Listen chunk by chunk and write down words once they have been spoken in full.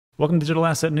Welcome to Digital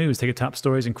Asset News. Take top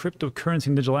stories in cryptocurrency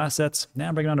and digital assets. Now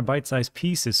I'm breaking down to bite-sized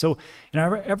pieces. So in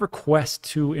our ever quest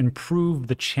to improve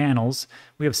the channels,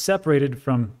 we have separated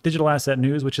from Digital Asset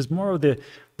News, which is more of the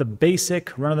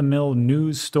basic run-of-the-mill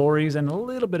news stories and a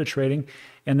little bit of trading.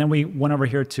 And then we went over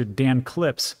here to Dan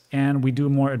Clips, and we do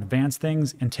more advanced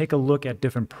things and take a look at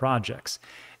different projects.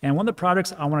 And one of the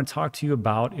projects I want to talk to you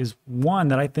about is one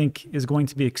that I think is going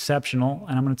to be exceptional,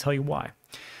 and I'm going to tell you why.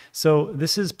 So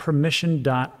this is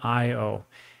permission.io.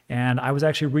 And I was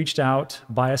actually reached out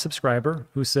by a subscriber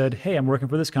who said, hey, I'm working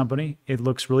for this company. It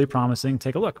looks really promising.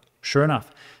 Take a look. Sure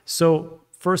enough. So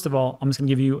first of all, I'm just going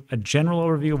to give you a general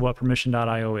overview of what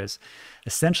permission.io is.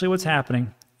 Essentially what's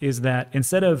happening is that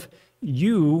instead of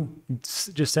you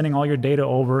just sending all your data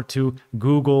over to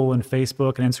Google and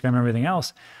Facebook and Instagram and everything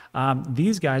else,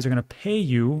 these guys are going to pay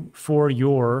you for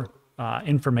your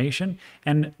information,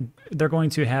 and they're going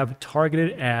to have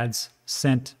targeted ads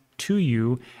sent to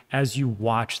you as you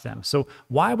watch them. So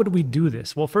why would we do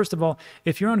this? Well, first of all,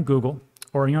 if you're on Google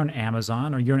or you're on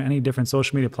Amazon or you're on any different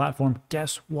social media platform,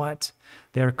 guess what?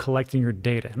 They're collecting your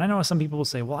data. And I know some people will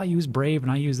say, well, I use Brave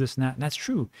and I use this and that. And that's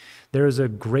true. There's a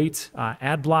great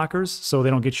ad blockers, so they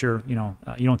don't get your, you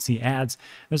don't see ads.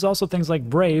 There's also things like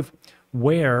Brave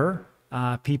where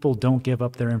people don't give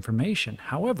up their information.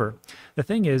 However, the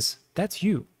thing is, that's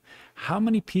you. How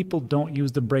many people don't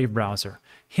use the Brave browser?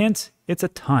 Hint, it's a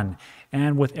ton.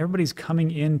 And with everybody's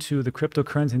coming into the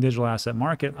cryptocurrency and digital asset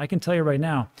market, I can tell you right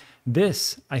now,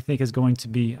 this I think is going to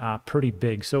be pretty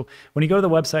big. So when you go to the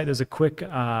website, there's a quick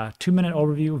 2-minute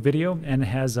overview video, and it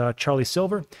has Charlie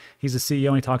Silver. He's the CEO,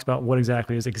 and he talks about what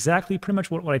exactly is pretty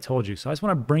much what I told you. So I just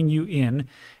want to bring you in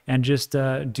and just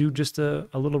do just a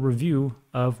little review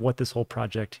of what this whole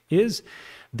project is,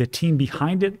 the team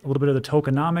behind it, a little bit of the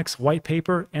tokenomics white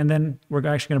paper, and then we're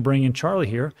actually going to bring in Charlie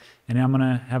here, and I'm going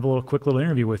to have a quick little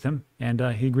interview with him, and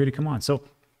he agreed to come on. So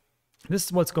this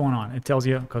is what's going on. It tells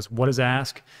you, because what is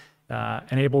ask?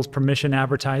 Enables permission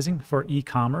advertising for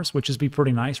e-commerce, which is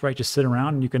pretty nice, right? Just sit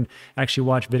around and you can actually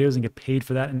watch videos and get paid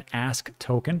for that, an ask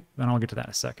token. And I'll get to that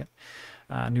in a second.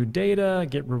 New data,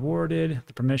 get rewarded,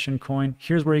 the permission coin.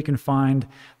 Here's where you can find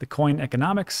the coin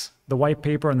economics, the white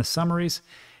paper, and the summaries.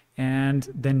 And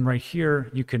then right here,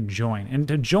 you can join. And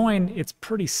to join, it's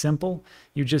pretty simple.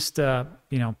 You just,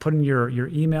 put in your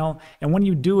email. And when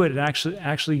you do it, it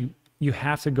actually you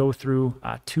have to go through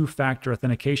two-factor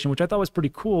authentication, which I thought was pretty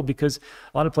cool because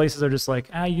a lot of places are just like,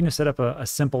 you can just set up a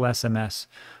simple SMS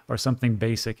or something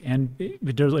basic, and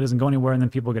it doesn't go anywhere, and then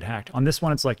people get hacked. On this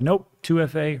one, it's like, nope,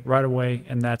 2FA right away,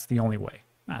 and that's the only way.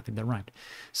 I think that rhymed.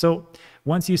 So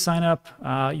once you sign up,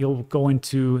 you'll go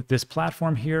into this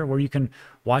platform here where you can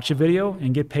watch a video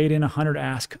and get paid in 100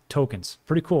 ask tokens.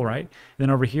 Pretty cool, right? And then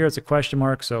over here, it's a question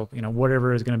mark. So,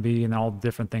 whatever is going to be and all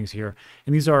different things here.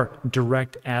 And these are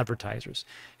direct advertisers.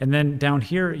 And then down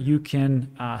here, you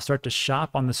can start to shop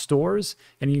on the stores,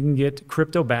 and you can get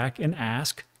crypto back and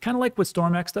ask, kind of like what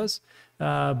StormX does,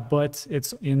 but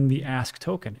it's in the ask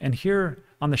token. And here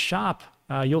on the shop,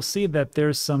 you'll see that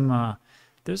there's some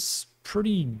there's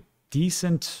pretty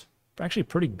decent, actually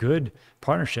pretty good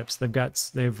partnerships. They've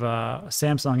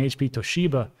Samsung, HP,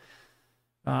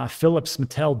 Toshiba, Philips,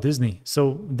 Mattel, Disney.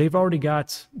 So they've already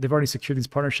secured these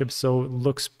partnerships. So it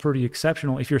looks pretty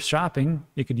exceptional. If you're shopping,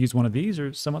 you could use one of these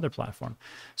or some other platform.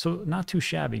 So not too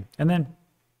shabby. And then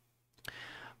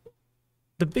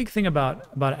the big thing about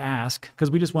ask, because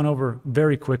we just went over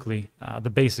very quickly the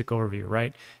basic overview,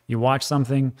 right? You watch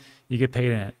something, you get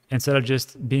paid in it. Instead of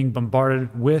just being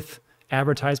bombarded with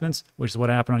advertisements, which is what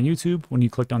happened on YouTube when you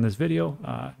clicked on this video,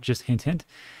 just hint, hint.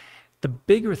 The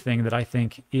bigger thing that I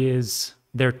think is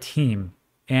their team.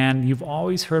 And you've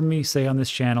always heard me say on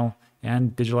this channel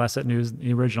and Digital Asset News,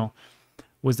 the original,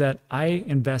 was that I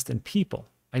invest in people.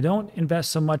 I don't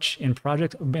invest so much in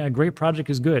projects. A great project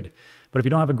is good, but if you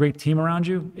don't have a great team around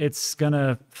you, it's going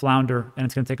to flounder and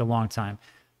it's going to take a long time.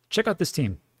 Check out this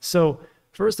team. So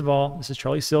first of all, this is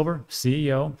Charlie Silver,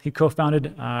 CEO. He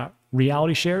co-founded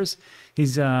Reality Shares.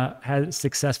 He's had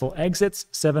successful exits,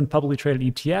 7 publicly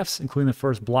traded ETFs, including the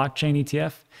first blockchain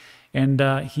ETF. And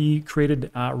he created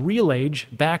Real Age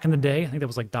back in the day. I think that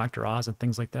was like Dr. Oz and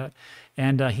things like that.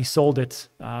 And he sold it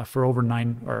for over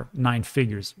nine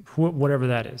figures, whatever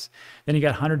that is. Then you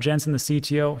got Hunter Jensen, the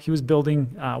CTO. He was building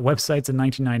websites in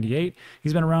 1998.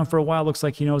 He's been around for a while. Looks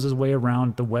like he knows his way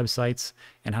around the websites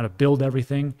and how to build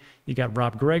everything. You got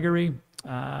Rob Gregory.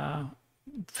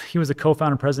 He was the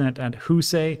co-founder and president at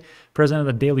Husey, president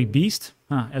of the Daily Beast,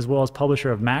 as well as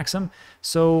publisher of Maxim.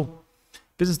 So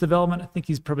business development, I think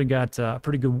he's probably got a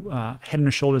pretty good head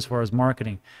and shoulders as far as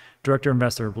marketing. Director of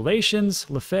Investor Relations,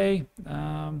 LaFay,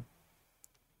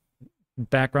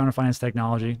 background in finance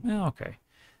technology. Okay.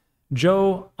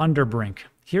 Joe Underbrink.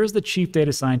 Here's the chief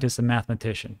data scientist and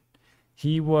mathematician.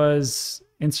 He was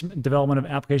in development of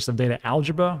applications of data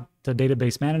algebra to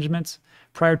database management.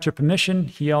 Prior to permission,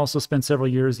 he also spent several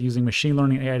years using machine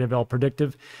learning and AI to develop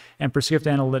predictive and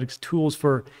prescriptive analytics tools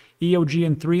for EOG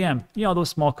and 3M. You know, those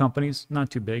small companies, not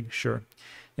too big, sure.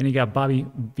 Then you got Bobby,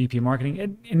 VP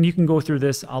Marketing. And you can go through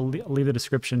this. I'll leave the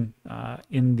description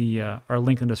in the, or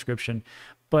link in the description.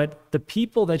 But the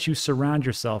people that you surround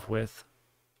yourself with,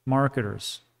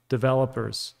 marketers,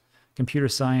 developers, computer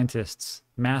scientists,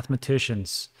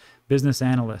 mathematicians, business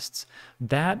analysts,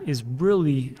 that is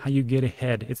really how you get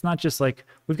ahead. It's not just like,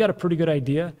 we've got a pretty good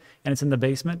idea and it's in the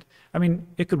basement. I mean,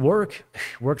 it could work.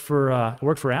 It worked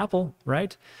for Apple,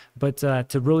 right? But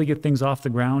to really get things off the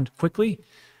ground quickly,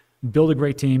 build a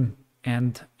great team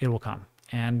and it will come.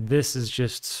 And this is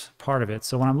just part of it.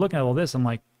 So when I'm looking at all this, I'm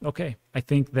like, okay, I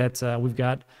think that we've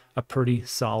got a pretty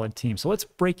solid team. So let's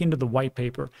break into the white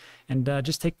paper and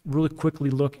just take really quickly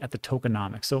look at the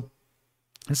tokenomics. So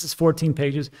this is 14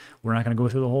 pages. We're not going to go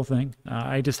through the whole thing.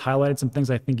 I just highlighted some things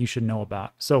I think you should know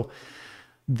about. So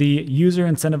the user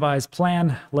incentivized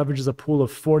plan leverages a pool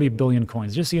of 40 billion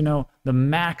coins. Just so you know, the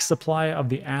max supply of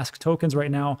the Ask tokens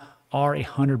right now are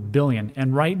 100 billion.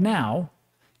 And right now,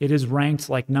 it is ranked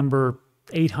like number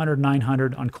 800,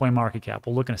 900 on CoinMarketCap.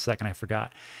 We'll look in a second, I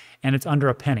forgot. And it's under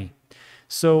a penny.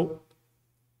 So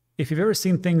if you've ever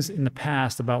seen things in the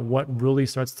past about what really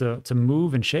starts to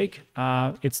move and shake,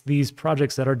 it's these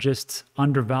projects that are just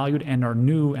undervalued and are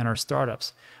new and are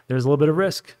startups. There's a little bit of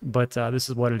risk, but this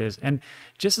is what it is. And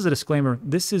just as a disclaimer,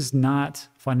 this is not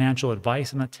financial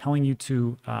advice. I'm not telling you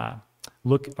to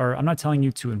I'm not telling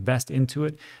you to invest into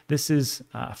it. This is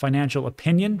financial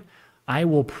opinion. I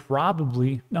will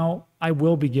be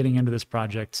getting into this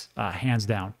project hands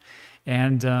down.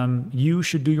 And you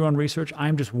should do your own research.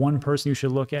 I'm just one person you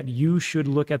should look at. You should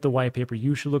look at the white paper.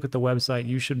 You should look at the website.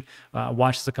 You should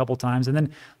watch this a couple times and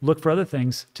then look for other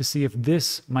things to see if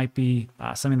this might be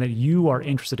something that you are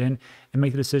interested in and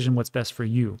make the decision what's best for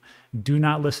you. Do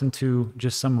not listen to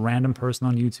just some random person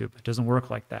on YouTube. It doesn't work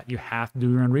like that. You have to do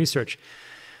your own research.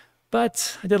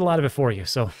 But I did a lot of it for you,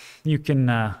 so you can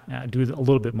do a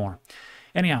little bit more.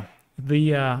 Anyhow,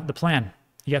 the plan.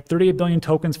 You got 38 billion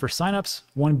tokens for signups,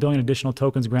 1 billion additional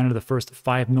tokens granted to the first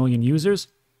 5 million users.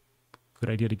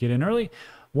 Good idea to get in early.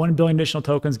 1 billion additional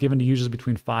tokens given to users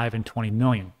between 5 and 20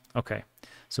 million. Okay,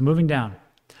 so moving down.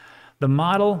 The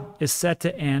model is set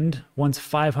to end once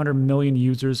 500 million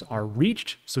users are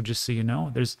reached. So just so you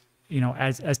know, there's,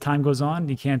 as time goes on,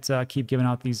 you can't keep giving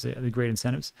out these the great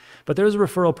incentives. But there's a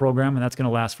referral program, and that's going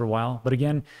to last for a while. But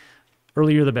again,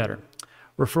 earlier the better.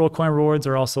 Referral coin rewards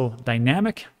are also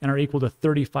dynamic and are equal to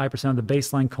 35% of the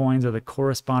baseline coins of the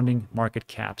corresponding market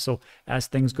cap. So as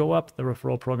things go up, the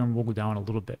referral program will go down a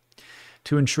little bit.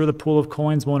 To ensure the pool of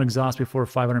coins won't exhaust before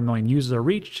 500 million users are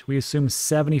reached, we assume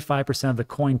 75% of the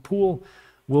coin pool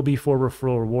will be for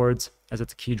referral rewards, as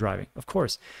it's a key driving. Of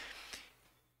course,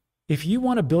 if you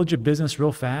want to build your business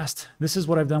real fast, this is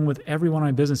what I've done with every one of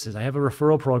my businesses. I have a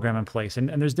referral program in place, and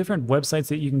there's different websites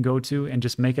that you can go to and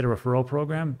just make it a referral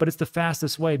program, but it's the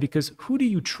fastest way because who do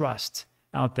you trust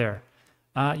out there?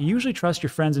 You usually trust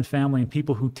your friends and family and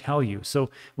people who tell you. So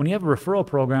when you have a referral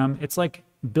program, it's like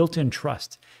built-in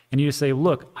trust. And you just say,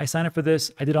 look, I signed up for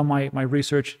this. I did all my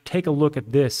research. Take a look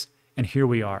at this. And here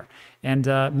we are. And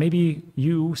maybe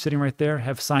you sitting right there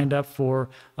have signed up for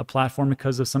a platform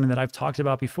because of something that I've talked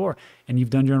about before, and you've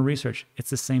done your own research. It's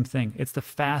the same thing. It's the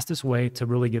fastest way to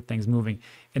really get things moving,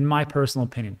 in my personal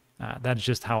opinion. That is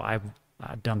just how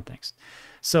I've done things.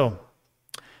 So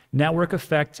network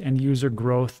effect and user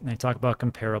growth, and I talk about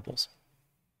comparables.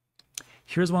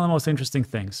 Here's one of the most interesting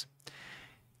things.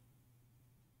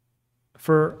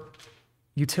 For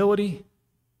utility,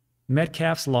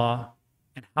 Metcalfe's law,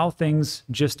 and how things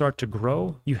just start to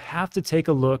grow, you have to take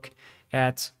a look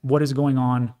at what is going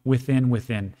on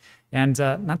within. And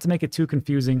not to make it too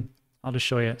confusing, I'll just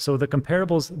show you. So the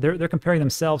comparables, they're comparing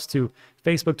themselves to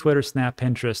Facebook, Twitter, Snap,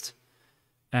 Pinterest,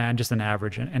 and just an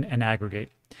average and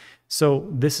aggregate. So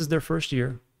this is their first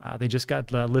year. They just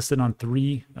got listed on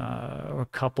 3 or a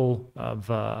couple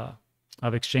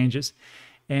of exchanges.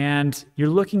 And you're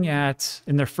looking at,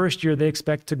 in their first year, they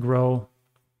expect to grow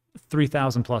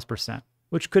 3,000+%.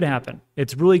 Which could happen.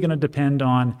 It's really going to depend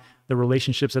on the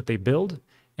relationships that they build.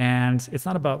 And it's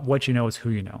not about what you know, it's who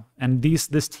you know. And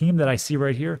this team that I see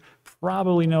right here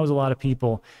probably knows a lot of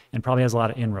people and probably has a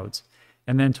lot of inroads.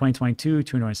 And then 2022,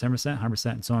 227%,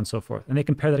 100%, and so on and so forth. And they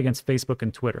compare that against Facebook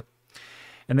and Twitter.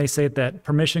 And they say that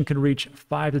permission could reach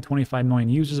 5 to 25 million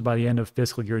users by the end of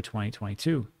fiscal year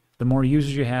 2022. The more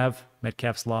users you have,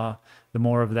 Metcalfe's law, the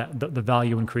more of that, the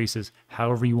value increases,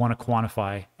 however you want to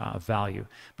quantify value.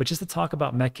 But just to talk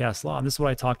about Metcalfe's law, and this is what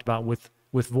I talked about with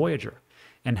Voyager,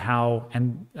 and how,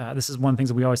 and this is one of the things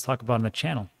that we always talk about on the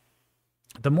channel.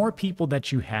 The more people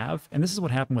that you have, and this is what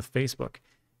happened with Facebook.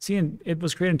 See, it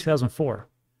was created in 2004,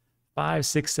 5,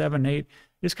 6, 7, 8,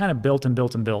 just kind of built and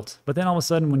built and built. But then all of a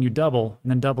sudden when you double and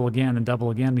then double again and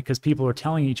double again, because people are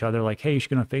telling each other like, hey, you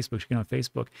should get on Facebook, you should get on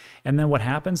Facebook. And then what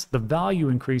happens? The value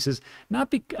increases,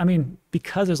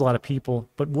 because there's a lot of people,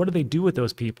 but what do they do with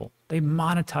those people? They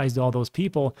monetized all those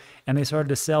people and they started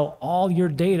to sell all your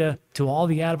data to all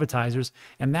the advertisers.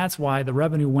 And that's why the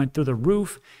revenue went through the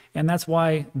roof. And that's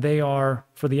why they are,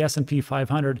 for the S&P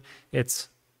 500, it's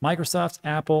Microsoft,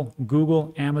 Apple,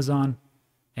 Google, Amazon,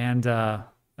 and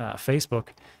Facebook.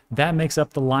 That makes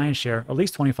up the lion's share, at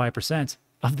least 25%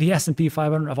 of the S&P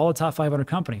 500, of all the top 500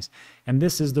 companies. And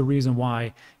this is the reason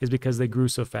why, is because they grew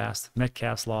so fast,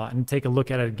 Metcalfe's law. And take a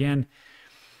look at it again.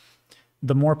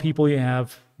 The more people you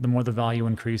have, the more the value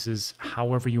increases,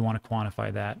 however you want to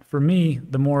quantify that. For me,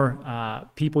 the more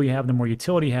people you have, the more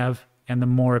utility you have, and the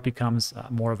more it becomes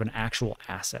more of an actual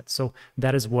asset. So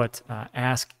that is what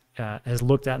Ask has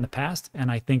looked at in the past,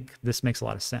 and I think this makes a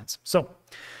lot of sense. So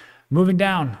moving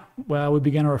down, well, we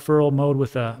begin our referral mode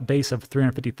with a base of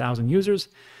 350,000 users.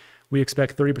 We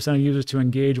expect 30% of users to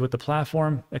engage with the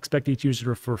platform, expect each user to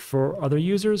refer 4 other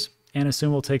users, and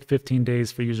assume we'll take 15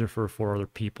 days for user for 4 other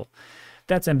people.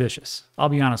 That's ambitious. I'll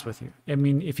be honest with you. I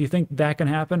mean, if you think that can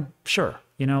happen, sure.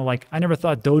 You know, like I never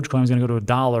thought Dogecoin was going to go to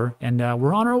 $1, and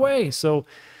we're on our way. So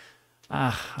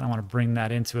I don't want to bring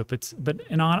that into it, but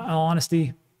in all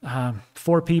honesty,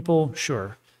 4 people,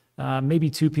 sure. Maybe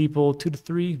 2 people, 2 to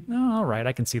 3. Oh, all right,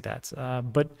 I can see that.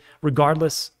 But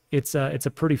regardless, it's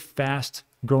a pretty fast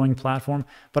growing platform,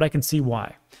 but I can see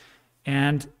why.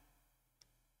 And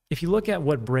if you look at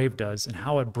what Brave does and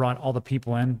how it brought all the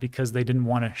people in because they didn't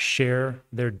want to share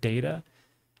their data,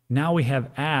 now we have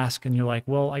Ask, and you're like,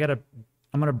 well, I'm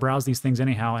going to browse these things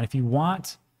anyhow. And if you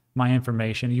want my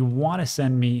information, you want to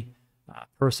send me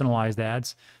personalized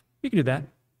ads, you can do that,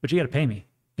 but you got to pay me.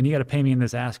 And you got to pay me in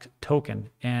this Ask token,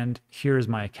 and here's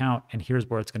my account, and here's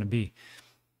where it's going to be.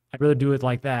 I'd rather do it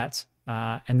like that,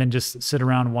 and then just sit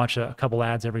around and watch a couple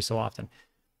ads every so often.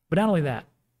 But not only that,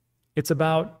 it's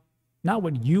about not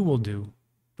what you will do,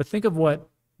 but think of what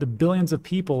the billions of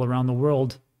people around the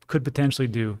world could potentially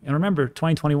do. And remember,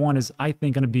 2021 is, I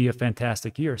think, going to be a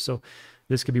fantastic year. So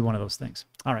this could be one of those things.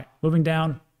 All right, moving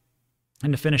down,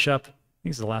 and to finish up, I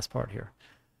think this is the last part here.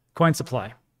 Coin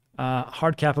supply,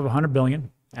 hard cap of 100 billion.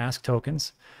 Ask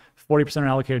tokens, 40% are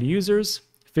allocated to users,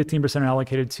 15% are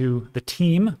allocated to the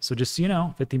team. So just so you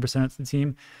know, 15% to the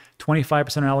team,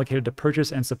 25% are allocated to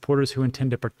purchase and supporters who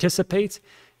intend to participate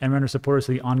and render supporters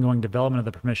to the ongoing development of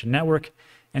the permission network,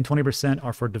 and 20%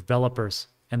 are for developers.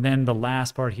 And then the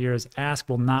last part here is Ask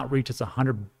will not reach its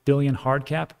 100 billion hard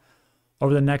cap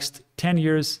over the next 10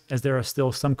 years, as there are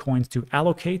still some coins to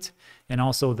allocate, and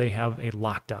also they have a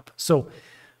locked up. So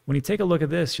when you take a look at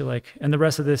this, you're like, and the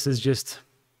rest of this is just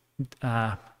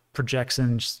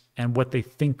projections and what they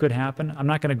think could happen. I'm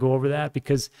not going to go over that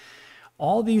because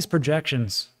all these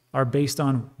projections are based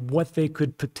on what they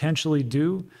could potentially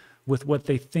do with what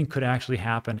they think could actually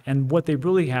happen. And what they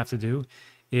really have to do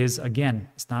is, again,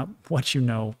 it's not what you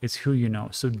know, it's who you know.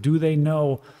 So do they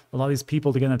know a lot of these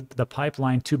people to get in the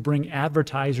pipeline to bring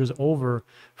advertisers over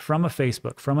from a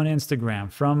Facebook, from an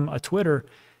Instagram, from a Twitter,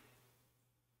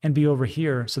 and be over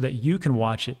here so that you can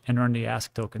watch it and earn the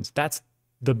Ask tokens? That's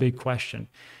the big question.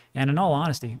 And in all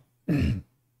honesty,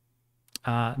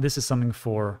 this is something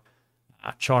for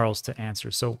Charles to answer.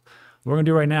 So what we're going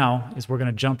to do right now is we're going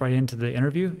to jump right into the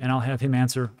interview, and I'll have him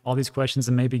answer all these questions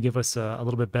and maybe give us a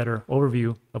little bit better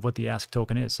overview of what the Ask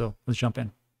token is. So let's jump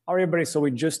in. All right, everybody. So we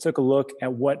just took a look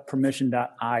at what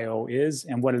permission.io is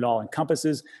and what it all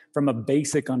encompasses from a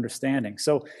basic understanding.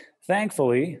 So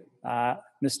thankfully,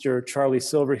 Mr. Charlie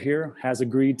Silver here has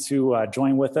agreed to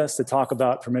join with us to talk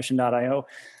about permission.io.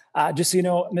 Just so you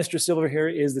know, Mr. Silver here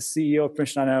is the CEO of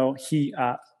permission.io. He,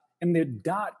 in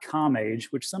the .com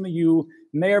age, which some of you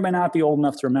may or may not be old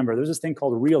enough to remember, there's this thing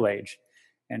called Real Age.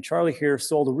 And Charlie here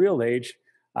sold a Real Age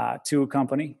to a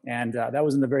company, and that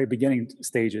was in the very beginning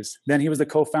stages. Then he was the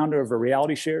co-founder of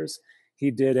Reality Shares.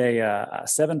 He did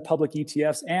 7 public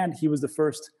ETFs, and he was the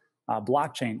first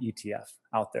blockchain ETF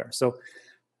out there. So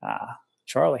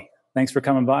Charlie, thanks for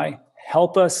coming by.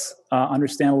 Help us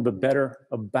understand a little bit better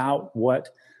about what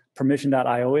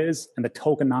permission.io is and the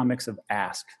tokenomics of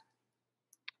Ask.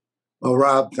 Well,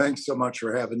 Rob, thanks so much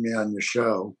for having me on your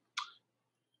show.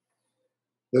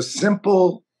 There's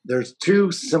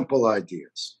 2 simple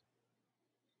ideas.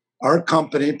 Our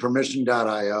company,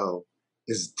 Permission.io,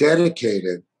 is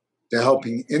dedicated to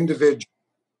helping individuals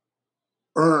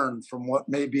earn from what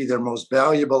may be their most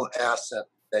valuable asset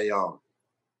they own,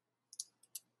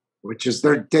 which is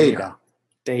their data.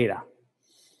 Data.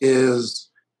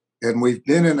 And we've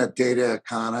been in a data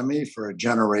economy for a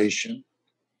generation,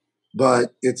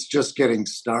 but it's just getting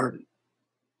started.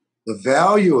 The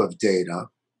value of data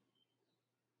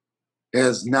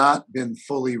has not been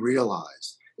fully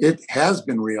realized. It has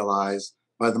been realized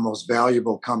by the most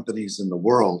valuable companies in the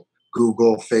world: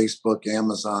 Google, Facebook,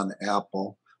 Amazon,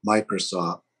 Apple,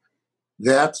 Microsoft.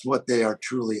 That's what they are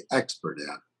truly expert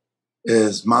at,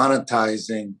 is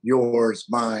monetizing yours,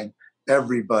 mine,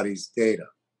 everybody's data.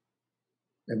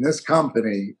 And this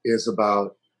company is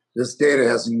about, this data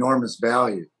has enormous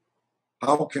value.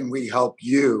 How can we help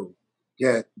you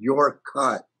get your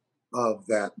cut of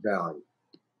that value?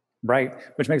 Right,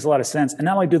 which makes a lot of sense. And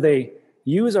not only do they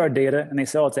use our data and they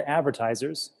sell it to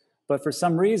advertisers, but for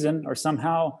some reason or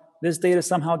somehow, this data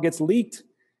somehow gets leaked,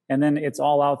 and then it's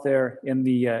all out there in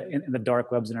the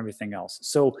dark webs and everything else.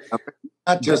 So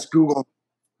not just Google,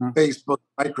 Facebook,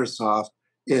 Microsoft,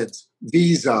 it's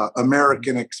Visa,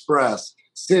 American Express,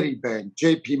 Citibank,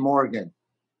 JP Morgan,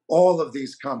 all of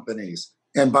these companies.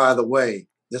 And by the way,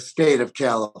 the state of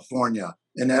California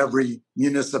and every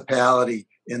municipality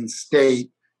and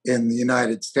state in the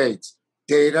United States.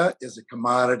 Data is a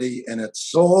commodity, and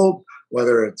it's sold,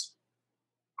 whether it's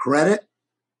credit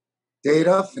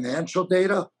data, financial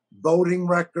data, voting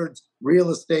records, real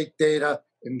estate data,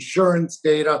 insurance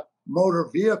data, motor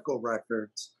vehicle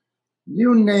records,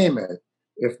 you name it.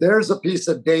 If there's a piece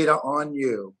of data on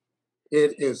you,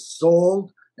 it is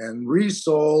sold and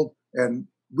resold and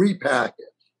repackaged.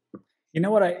 You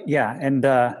know what and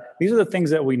these are the things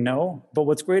that we know, but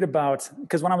what's great about,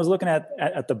 because when I was looking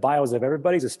at the bios of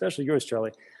everybody's, especially yours,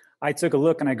 Charlie, I took a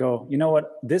look and I go, you know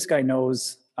what, this guy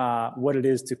knows what it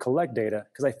is to collect data.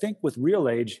 Because I think with Real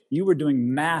Age, you were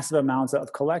doing massive amounts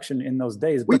of collection in those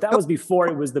days, but that was before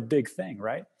it was the big thing,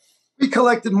 right? We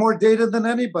collected more data than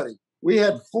anybody. We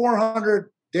had 400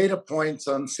 data points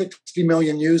on 60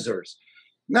 million users.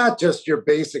 Not just your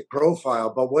basic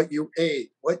profile, but what you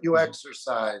ate, what you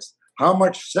exercised, how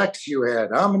much sex you had,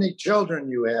 how many children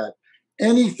you had,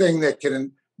 anything that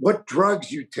can, what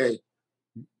drugs you take,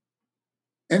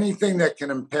 anything that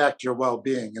can impact your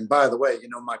well-being. And by the way, you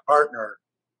know, my partner,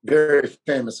 very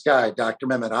famous guy, Dr.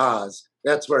 Mehmet Oz,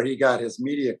 that's where he got his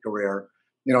media career.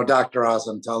 You know, Dr. Oz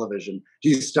on television.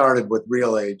 He started with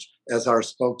Real Age as our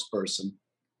spokesperson.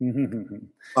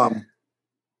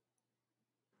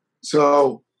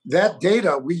 So that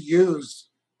data we use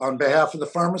on behalf of the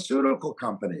pharmaceutical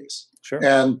companies. Sure.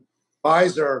 And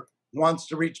Pfizer wants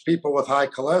to reach people with high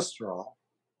cholesterol.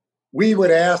 We would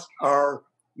ask our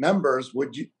members,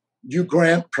 would you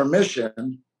grant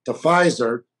permission to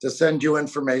Pfizer to send you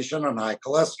information on high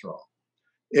cholesterol?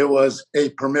 It was a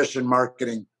permission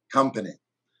marketing company.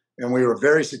 And we were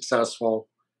very successful,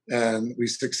 and we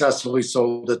successfully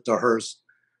sold it to Hearst.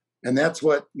 And that's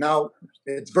what now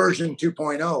it's version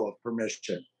 2.0 of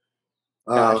permission.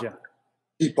 Gotcha.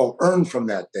 People earn from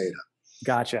that data.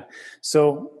 Gotcha.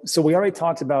 So we already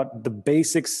talked about the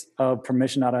basics of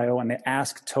Permission.io and the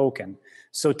Ask token.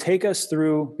 So take us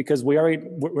through, because we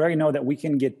already know that we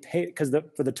can get paid, because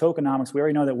for the tokenomics, we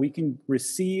already know that we can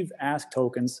receive Ask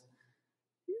tokens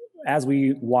as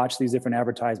we watch these different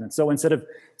advertisements. So instead of,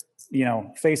 you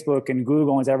know, Facebook and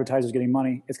Google as advertisers getting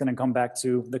money, it's going to come back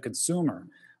to the consumer.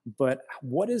 But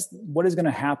what is going to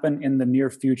happen in the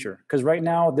near future? Because right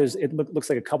now it looks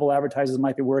like a couple advertisers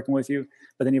might be working with you,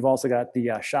 but then you've also got the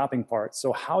shopping part.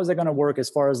 So how is that going to work as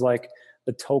far as like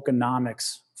the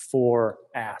tokenomics for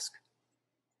Ask?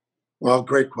 Well,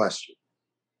 great question.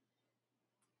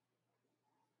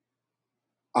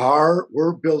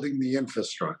 We're building the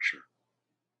infrastructure.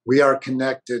 We are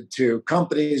connected to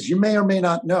companies you may or may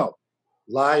not know: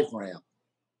 LiveRamp,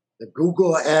 the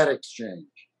Google Ad Exchange,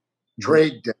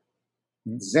 Trade Desk,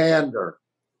 Xandr,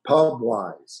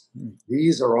 Pubwise.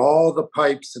 These are all the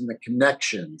pipes and the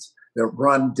connections that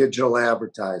run digital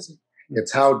advertising.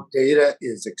 It's how data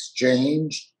is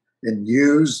exchanged and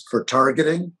used for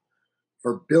targeting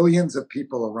for billions of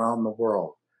people around the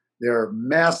world. There are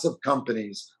massive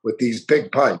companies with these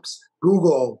big pipes,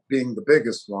 Google being the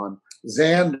biggest one.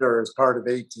 Xandr is part of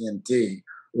AT&T.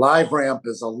 LiveRamp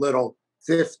is a little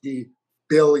 50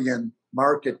 billion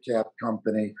market cap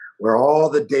company where all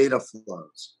the data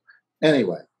flows.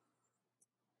 Anyway,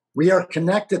 we are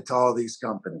connected to all these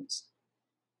companies.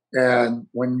 And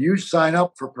when you sign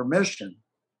up for permission,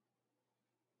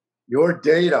 your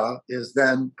data is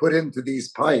then put into these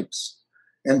pipes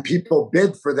and people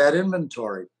bid for that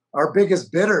inventory. Our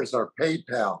biggest bidders are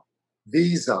PayPal,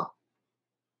 Visa.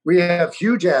 We have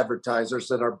huge advertisers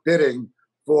that are bidding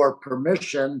for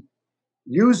permission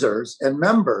users and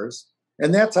members,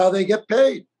 and that's how they get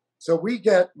paid. So we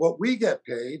get what we get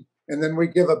paid, and then we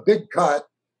give a big cut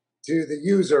to the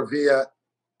user via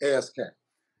ASK.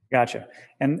 Gotcha.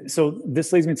 And so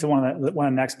this leads me to one of the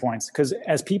next points, because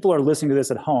as people are listening to this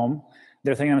at home,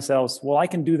 they're thinking to themselves, well, I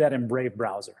can do that in Brave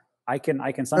browser. I can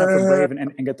sign up for Brave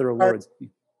and get the rewards.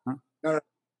 Huh? No,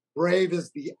 Brave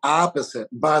is the opposite.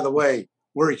 And by the way,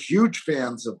 we're huge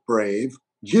fans of Brave.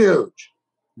 Huge.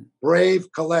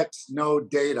 Brave collects no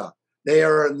data. They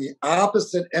are on the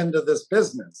opposite end of this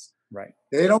business. Right.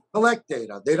 They don't collect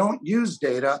data. They don't use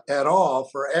data at all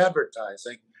for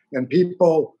advertising. And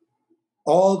people,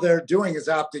 all they're doing is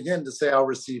opting in to say, I'll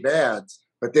receive ads,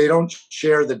 but they don't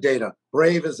share the data.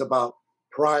 Brave is about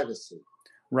privacy.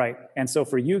 Right. And so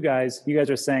for you guys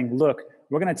are saying, look,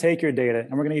 we're going to take your data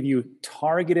and we're going to give you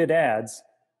targeted ads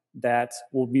that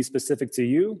will be specific to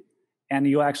you, and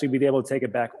you'll actually be able to take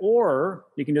it back. Or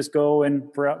you can just go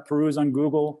and peruse on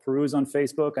Google, peruse on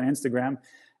Facebook, on Instagram, and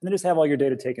then just have all your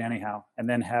data taken anyhow, and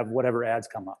then have whatever ads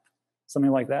come up.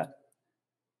 Something like that?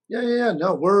 Yeah.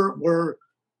 No,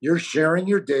 you're sharing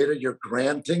your data, you're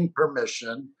granting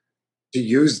permission to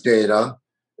use data,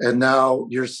 and now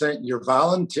you're saying you're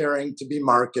volunteering to be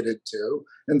marketed to,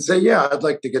 and say, yeah, I'd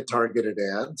like to get targeted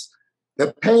ads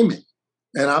that pay me,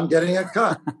 and I'm getting a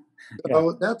cut.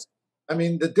 So that's, I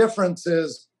mean, the difference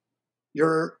is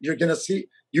you're going to see,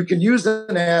 you can use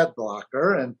an ad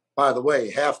blocker. And by the way,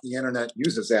 half the internet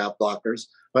uses ad blockers,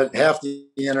 but half the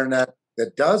internet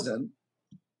that doesn't,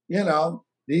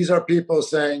 these are people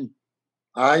saying,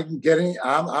 I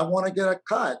want to get a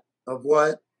cut of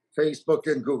what Facebook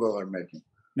and Google are making.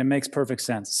 It makes perfect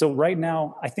sense. So right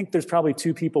now, I think there's probably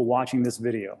two people watching this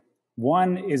video.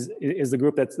 One is the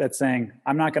group that's saying,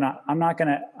 I'm not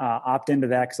gonna opt into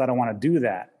that because I don't want to do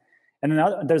that. And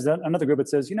then there's another group that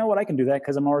says, you know what, I can do that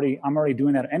because I'm already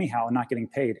doing that anyhow and not getting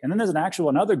paid. And then there's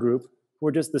another group who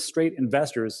are just the straight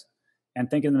investors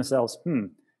and thinking to themselves,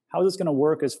 how is this going to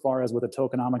work as far as with the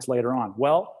tokenomics later on?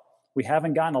 Well, we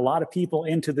haven't gotten a lot of people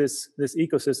into this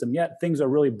ecosystem yet. Things are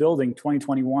really building.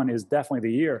 2021 is definitely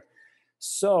the year.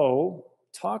 So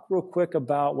talk real quick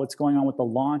about what's going on with the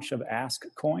launch of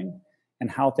Altcoin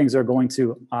and how things are going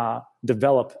to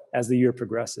develop as the year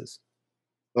progresses.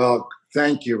 Well,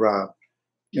 thank you, Rob.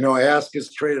 Ask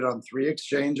is traded on 3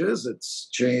 exchanges. It's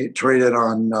traded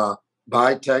on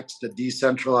Bitex, the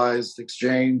decentralized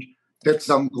exchange,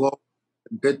 Bitsum Global,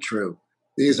 and BitTrue.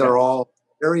 These are all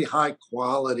very high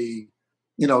quality,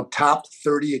 top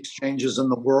 30 exchanges in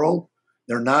the world.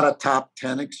 They're not a top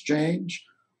 10 exchange.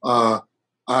 I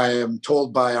am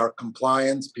told by our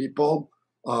compliance people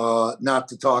not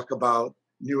to talk about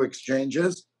new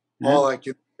exchanges. All I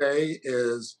can say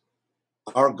is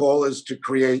our goal is to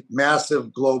create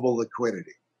massive global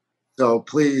liquidity. So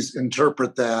please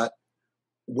interpret that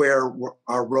where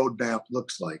our roadmap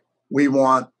looks like. We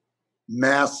want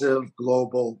massive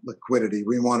global liquidity.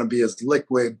 We want to be as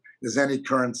liquid as any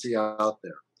currency out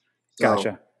there. So,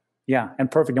 gotcha. Yeah,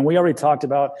 and perfect. And we already talked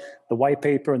about the white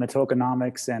paper and the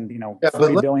tokenomics and,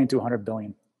 40 billion to 100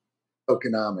 billion.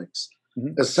 Tokenomics.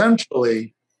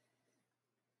 Essentially,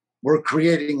 we're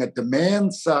creating a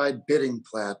demand-side bidding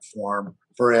platform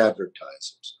for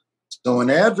advertisers. So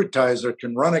an advertiser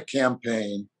can run a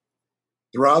campaign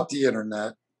throughout the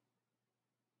internet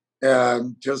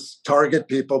and just target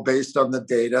people based on the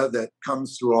data that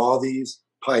comes through all these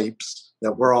pipes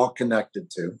that we're all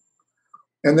connected to.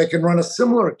 And they can run a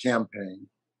similar campaign,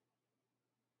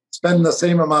 spend the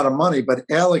same amount of money, but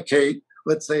allocate,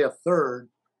 let's say, a third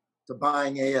to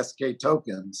buying ASK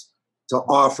tokens to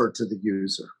offer to the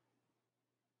user.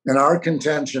 And our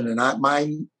contention and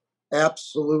my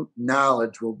absolute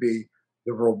knowledge will be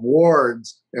the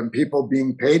rewards and people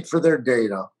being paid for their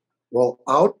data will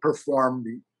outperform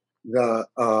the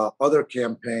other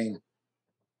campaign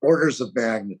orders of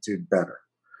magnitude better.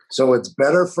 So it's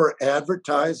better for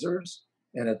advertisers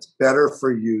and it's better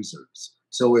for users.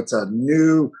 So it's a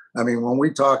new, when we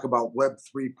talk about Web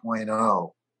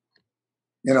 3.0,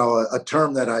 a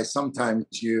term that I sometimes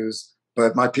use,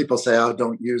 but my people say I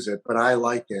don't use it, but I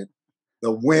like it.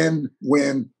 The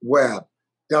win-win web,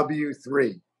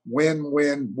 W3,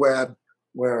 win-win web,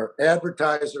 where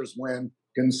advertisers win,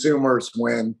 consumers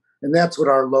win. And that's what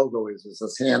our logo is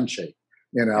this handshake.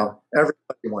 Everybody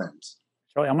wins.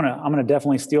 Charlie, I'm gonna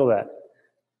definitely steal that.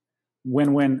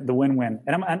 Win-win, the win-win.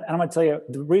 And I'm gonna tell you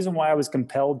the reason why I was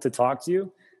compelled to talk to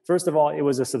you. First of all, it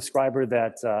was a subscriber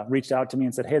that reached out to me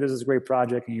and said, hey, this is a great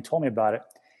project, and you told me about it.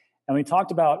 And we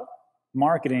talked about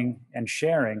marketing and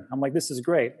sharing. I'm like, this is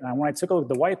great. And when I took a look at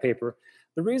the white paper,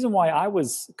 The reason why I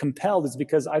was compelled is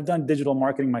because I've done digital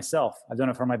marketing myself. I've done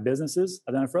it for my businesses.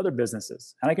 I've done it for other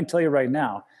businesses. And I can tell you right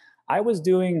now, I was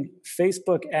doing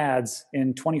Facebook ads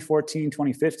in 2014,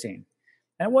 2015.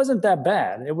 And it wasn't that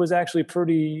bad. It was actually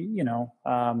pretty,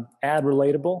 ad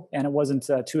relatable, and it wasn't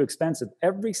too expensive.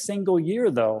 Every single year,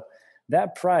 though,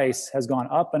 that price has gone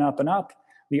up and up and up.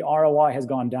 The ROI has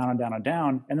gone down and down and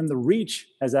down, and then the reach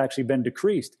has actually been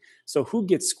decreased. So who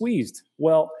gets squeezed?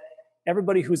 Well,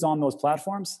 everybody who's on those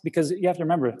platforms, because you have to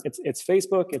remember, it's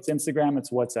Facebook, it's Instagram, it's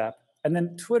WhatsApp, and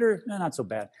then Twitter, not so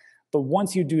bad. But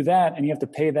once you do that and you have to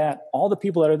pay that, all the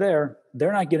people that are there,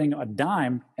 they're not getting a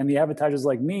dime, and the advertisers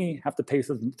like me have to pay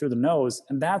through the nose,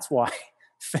 and that's why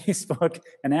Facebook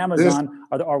and Amazon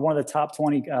are one of the top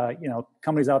 20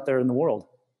 companies out there in the world.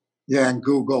 Yeah, and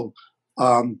Google.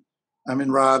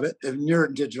 Rob, if you're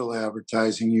in digital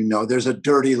advertising, there's a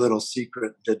dirty little secret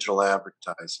in digital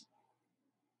advertising.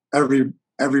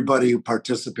 Everybody who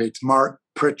participates, Mark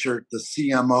Pritchard, the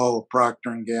CMO of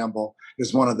Procter & Gamble,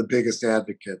 is one of the biggest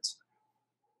advocates.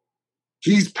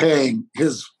 He's paying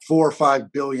his $4 or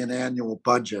 $5 billion annual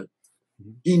budget.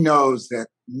 He knows that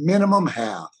minimum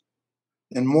half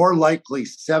and more likely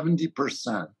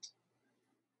 70%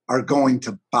 are going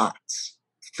to bots,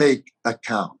 fake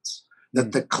accounts.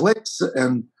 That the clicks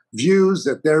and views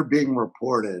that they're being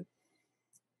reported,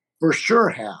 for sure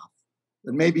half,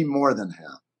 and maybe more than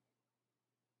half,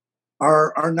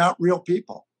 are not real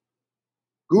people.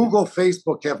 Google,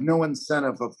 Facebook have no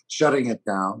incentive of shutting it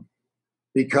down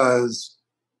because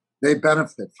they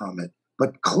benefit from it.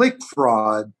 But click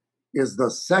fraud is the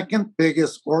second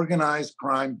biggest organized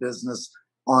crime business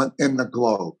in the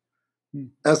globe.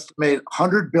 Estimate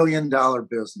 $100 billion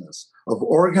business of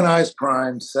organized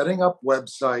crime, setting up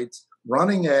websites,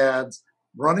 running ads,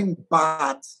 running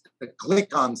bots to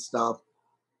click on stuff.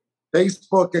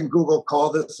 Facebook and Google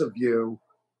call this a view.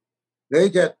 They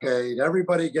get paid.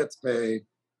 Everybody gets paid.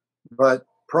 But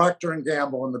Procter &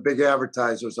 Gamble and the big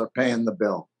advertisers are paying the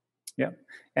bill. Yeah.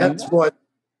 And that's what...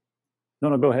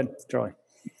 No, go ahead, Charlie.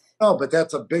 No, but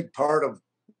that's a big part of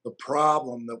the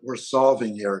problem that we're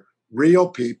solving here. Real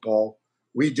people,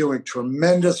 we doing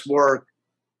tremendous work,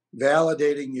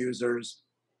 validating users,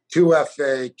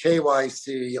 2FA,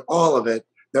 KYC, all of it.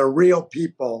 They're real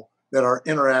people that are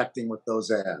interacting with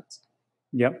those ads.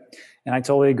 Yep, and I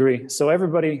totally agree. So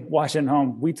everybody watching at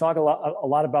home, we talk a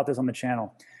lot about this on the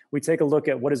channel. We take a look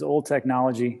at what is old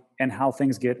technology and how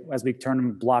things get, as we turn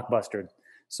them, blockbustered.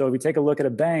 So if we take a look at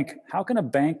a bank, how can a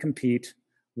bank compete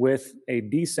with a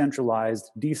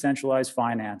decentralized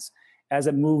finance as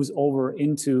it moves over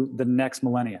into the next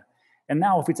millennia? And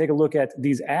now if we take a look at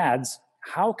these ads,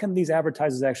 how can these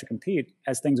advertisers actually compete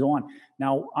as things go on?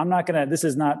 Now, this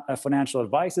is not a financial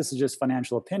advice, this is just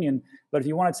financial opinion. But if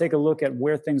you want to take a look at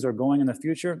where things are going in the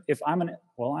future, I'm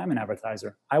an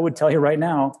advertiser. I would tell you right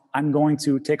now, I'm going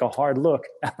to take a hard look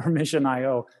at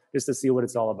Permission.io just to see what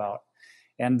it's all about.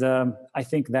 And I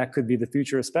think that could be the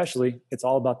future, especially. It's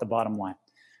all about the bottom line.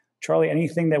 Charlie,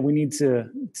 anything that we need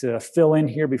to fill in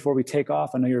here before we take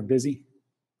off? I know you're busy.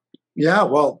 Yeah,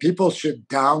 well, people should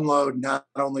download, not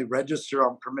only register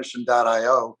on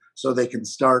Permission.io so they can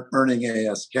start earning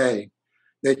ASK,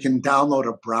 they can download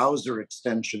a browser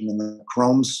extension in the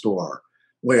Chrome store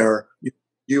where you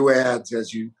do ads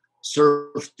as you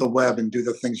surf the web and do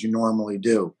the things you normally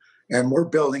do. And we're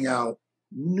building out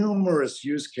numerous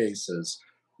use cases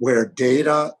where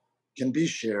data can be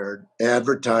shared,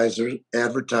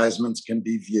 advertisements can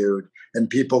be viewed, and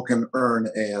people can earn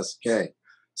ASK.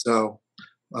 So,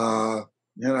 we're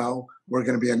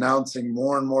going to be announcing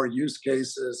more and more use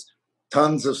cases,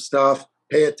 tons of stuff.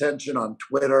 Pay attention on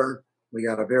Twitter. We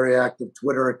got a very active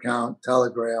Twitter account,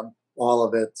 Telegram, all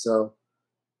of it. So,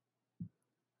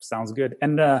 sounds good.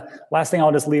 And last thing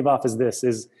I'll just leave off is this: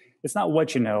 it's not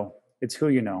what you know, it's who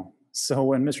you know. So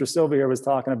when Mr. Silva here was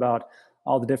talking about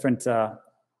all the different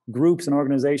groups and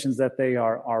organizations that they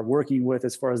are working with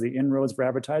as far as the inroads for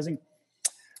advertising,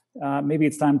 maybe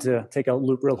it's time to take a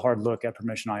real hard look at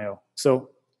Permission.io. So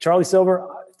Charlie Silver,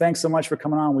 thanks so much for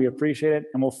coming on. We appreciate it.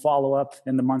 And we'll follow up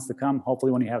in the months to come,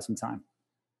 hopefully when you have some time.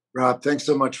 Rob, thanks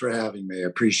so much for having me. I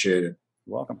appreciate it.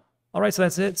 You're welcome. All right, so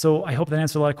that's it. So I hope that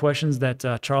answered a lot of questions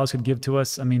that Charles could give to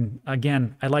us. I mean,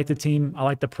 again, I like the team. I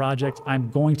like the project. I'm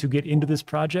going to get into this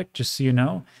project, just so you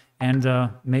know, and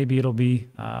maybe it'll be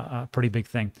a pretty big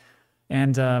thing.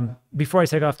 And before I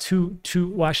take off,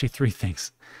 actually three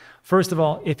things. First of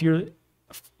all, if you're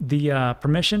the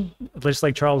Permission, just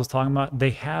like Charles was talking about, they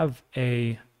have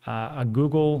a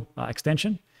Google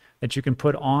extension that you can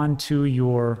put onto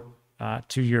your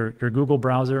Google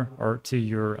browser or to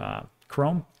your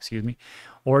Chrome,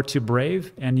 or to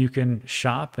Brave, and you can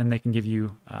shop, and they can give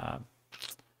you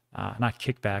not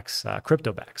kickbacks,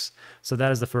 crypto backs. So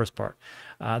that is the first part.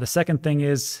 The second thing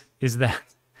is that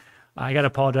I got to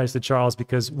apologize to Charles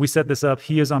because we set this up.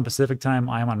 He is on Pacific time.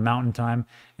 I am on Mountain time.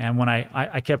 And when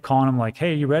I kept calling him like,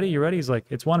 hey, you ready? You ready? He's like,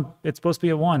 it's supposed to be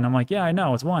at 1. I'm like, yeah, I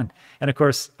know, it's 1. And of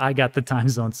course, I got the time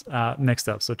zones mixed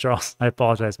up. So Charles, I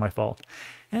apologize, my fault.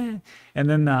 And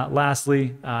then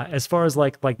lastly, as far as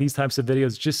like these types of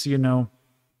videos, just so you know,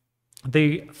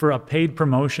 for a paid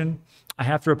promotion, I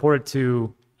have to report it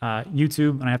to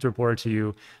YouTube and I have to report it to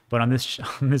you. But on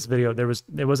this video,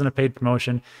 there wasn't a paid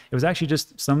promotion. It was actually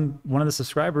just one of the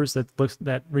subscribers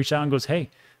that reached out and goes, hey,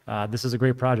 this is a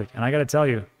great project. And I got to tell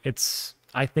you,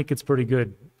 I think it's pretty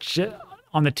good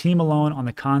on the team alone, on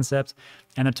the concept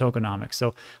and the tokenomics.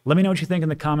 So let me know what you think in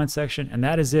the comment section. And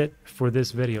that is it for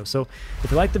this video. So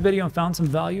if you liked the video and found some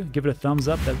value, give it a thumbs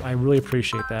up. I really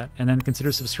appreciate that. And then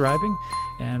consider subscribing.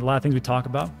 And a lot of things we talk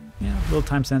about, a little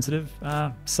time sensitive,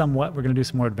 somewhat. We're going to do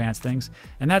some more advanced things.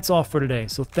 And that's all for today.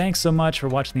 So thanks so much for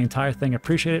watching the entire thing. I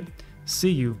appreciate it.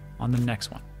 See you on the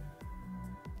next one.